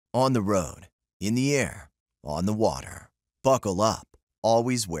On the road, in the air, on the water. Buckle up.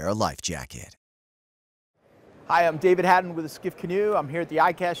 Always wear a life jacket. Hi, I'm David Haddon with Esquif Canoe. I'm here at the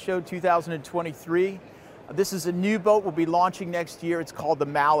ICAST show 2023. This is a new boat we'll be launching next year. It's called the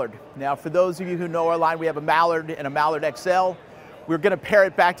Mallard. Now, for those of you who know our line, we have a Mallard and a Mallard XL. We're going to pare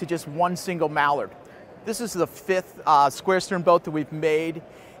it back to just one single Mallard. This is the fifth square stern boat that we've made,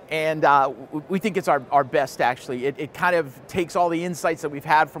 and we think it's our best, actually. It kind of takes all the insights that we've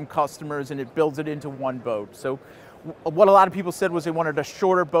had from customers and it builds it into one boat. So what a lot of people said was they wanted a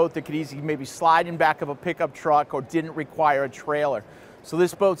shorter boat that could easily maybe slide in back of a pickup truck or didn't require a trailer. So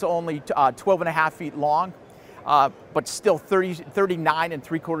this boat's only 12 and a half feet long, but still 39 and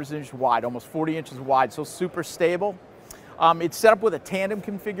 3/4 inches wide, almost 40 inches wide, so super stable. It's set up with a tandem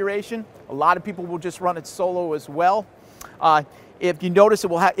configuration. A lot of people will just run it solo as well. If you notice,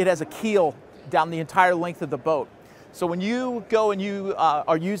 it has a keel down the entire length of the boat. So when you go and you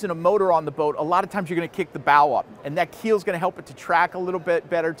are using a motor on the boat, a lot of times you're going to kick the bow up, and that keel is going to help it to track a little bit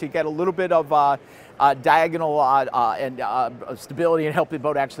better, to get a little bit of diagonal stability and help the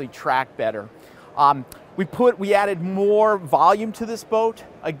boat actually track better. We added more volume to this boat.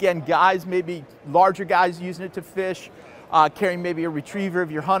 Again, guys, maybe larger guys using it to fish, carrying maybe a retriever if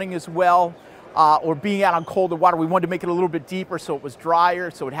you're hunting as well, or being out on colder water. We wanted to make it a little bit deeper so it was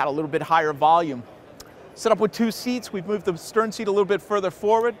drier, so it had a little bit higher volume. Set up with two seats. We've moved the stern seat a little bit further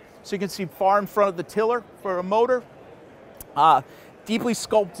forward so you can see far in front of the tiller for a motor. Deeply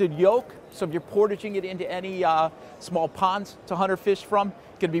sculpted yoke, so if you're portaging it into any small ponds to hunt or fish from,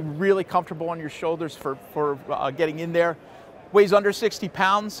 it's going to be really comfortable on your shoulders for getting in there. Weighs under 60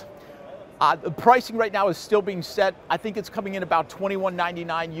 pounds. The pricing right now is still being set. I think it's coming in about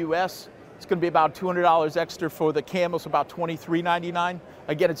 $21.99 US. It's going to be about $200 extra for the camo, so about $23.99.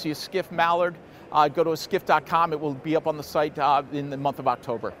 Again, it's the Esquif Mallard. Go to esquif.com. It will be up on the site in the month of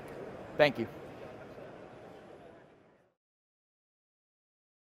October. Thank you.